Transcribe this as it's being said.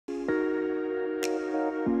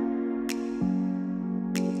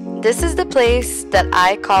This is the place that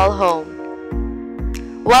I call home.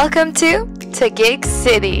 Welcome to Taguig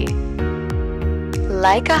City.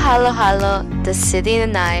 Like a halo-halo, the city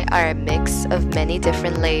and I are a mix of many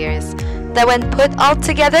different layers that when put all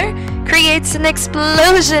together, creates an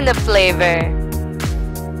explosion of flavor.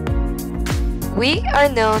 We are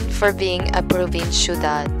known for being a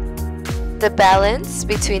provinciudad, the balance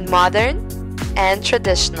between modern and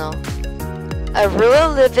traditional, a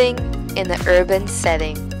rural living in an urban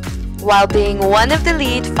setting, while being one of the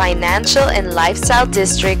lead financial and lifestyle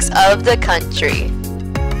districts of the country.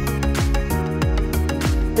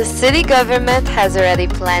 The city government has already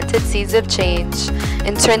planted seeds of change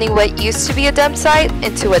in turning what used to be a dump site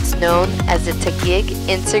into what's known as the Taguig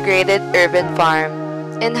Integrated Urban Farm,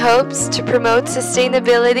 in hopes to promote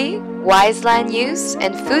sustainability, wise land use,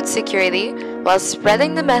 and food security while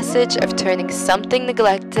spreading the message of turning something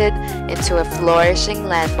neglected into a flourishing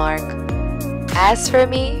landmark. As for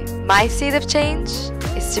me, my seed of change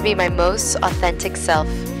is to be my most authentic self,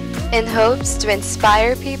 in hopes to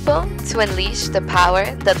inspire people to unleash the power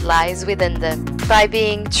that lies within them. By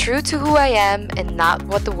being true to who I am and not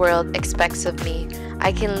what the world expects of me,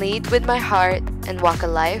 I can lead with my heart and walk a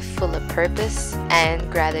life full of purpose and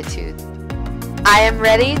gratitude. I am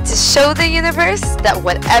ready to show the universe that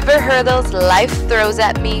whatever hurdles life throws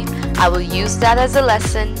at me, I will use that as a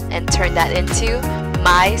lesson and turn that into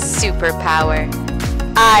my superpower.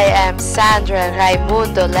 I am Sandra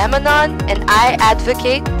Lemonon, and I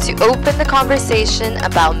advocate to open the conversation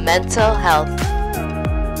about mental health.